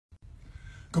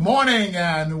Good morning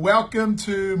and welcome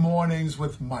to Mornings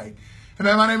with Mike. Hey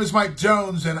man, my name is Mike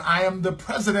Jones and I am the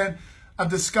president of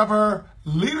Discover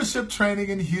Leadership Training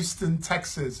in Houston,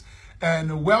 Texas.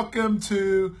 And welcome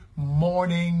to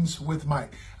Mornings with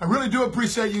Mike. I really do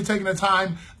appreciate you taking the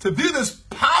time to view this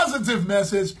positive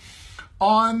message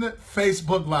on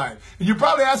Facebook Live. And you're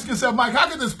probably asking yourself, Mike, how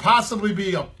could this possibly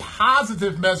be a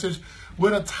positive message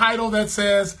with a title that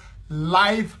says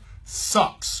Life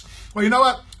Sucks? Well, you know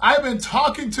what? I've been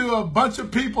talking to a bunch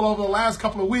of people over the last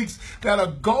couple of weeks that are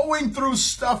going through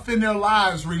stuff in their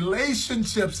lives,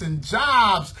 relationships and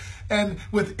jobs and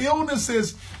with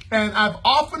illnesses. And I've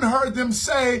often heard them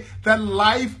say that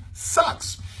life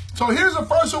sucks. So here's the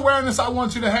first awareness I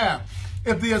want you to have.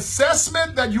 If the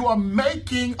assessment that you are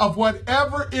making of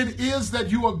whatever it is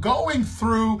that you are going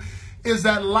through is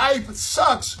that life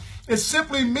sucks, it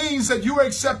simply means that you are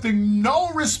accepting no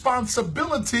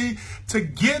responsibility to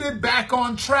get it back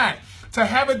on track, to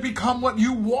have it become what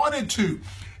you want it to.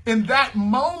 In that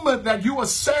moment that you are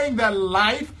saying that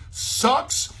life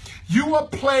sucks, you are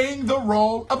playing the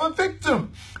role of a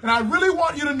victim. And I really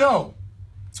want you to know,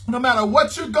 no matter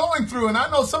what you're going through, and I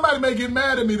know somebody may get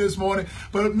mad at me this morning,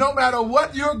 but no matter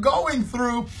what you're going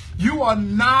through, you are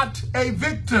not a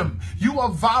victim. You are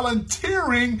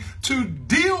volunteering to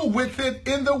deal with it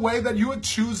in the way that you are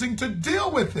choosing to deal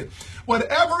with it.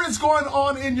 Whatever is going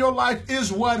on in your life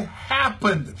is what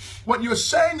happened. What you're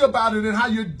saying about it and how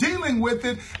you're dealing with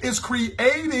it is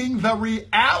creating the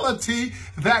reality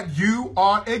that you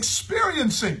are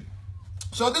experiencing.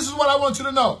 So this is what I want you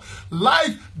to know.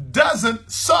 Life doesn't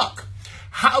suck.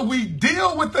 How we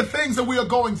deal with the things that we are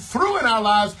going through in our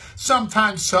lives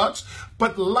sometimes sucks,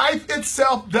 but life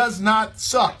itself does not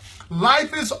suck.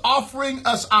 Life is offering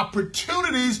us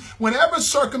opportunities whenever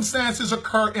circumstances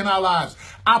occur in our lives.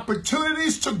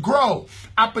 Opportunities to grow,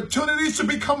 opportunities to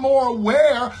become more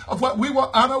aware of what we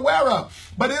were unaware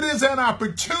of. But it is an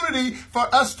opportunity for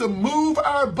us to move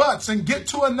our butts and get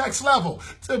to a next level,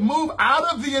 to move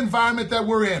out of the environment that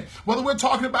we're in, whether we're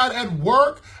talking about at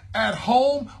work, at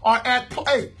home, or at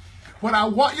play. What I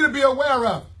want you to be aware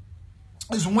of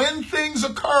is when things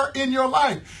occur in your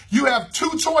life, you have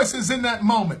two choices in that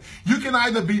moment. You can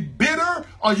either be bitter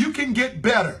or you can get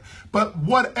better. But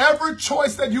whatever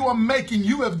choice that you are making,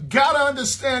 you have got to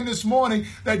understand this morning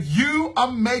that you are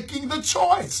making the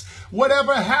choice.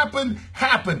 Whatever happened,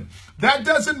 happened. That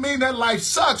doesn't mean that life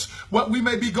sucks. What we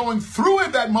may be going through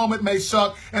in that moment may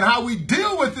suck, and how we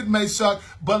deal with it may suck,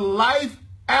 but life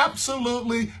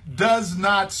absolutely does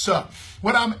not suck.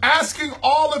 What I'm asking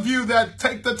all of you that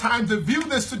take the time to view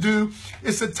this to do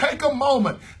is to take a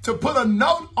moment to put a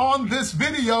note on this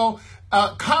video,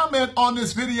 comment on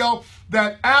this video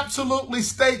that absolutely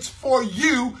states for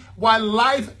you why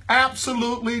life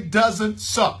absolutely doesn't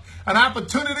suck. An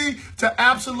opportunity to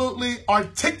absolutely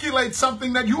articulate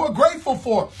something that you are grateful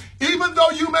for. Even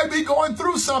though you may be going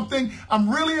through something, I'm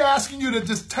really asking you to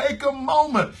just take a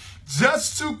moment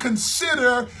just to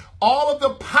consider all of the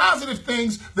positive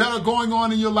things that are going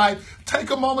on in your life.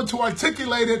 Take a moment to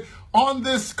articulate it on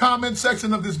this comment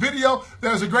section of this video.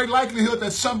 There's a great likelihood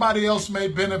that somebody else may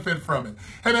benefit from it.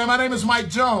 Hey man, my name is Mike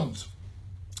Jones.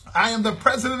 I am the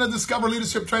president of Discover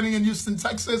Leadership Training in Houston,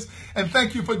 Texas, and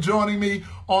thank you for joining me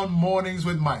on Mornings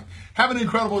with Mike. Have an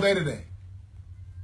incredible day today.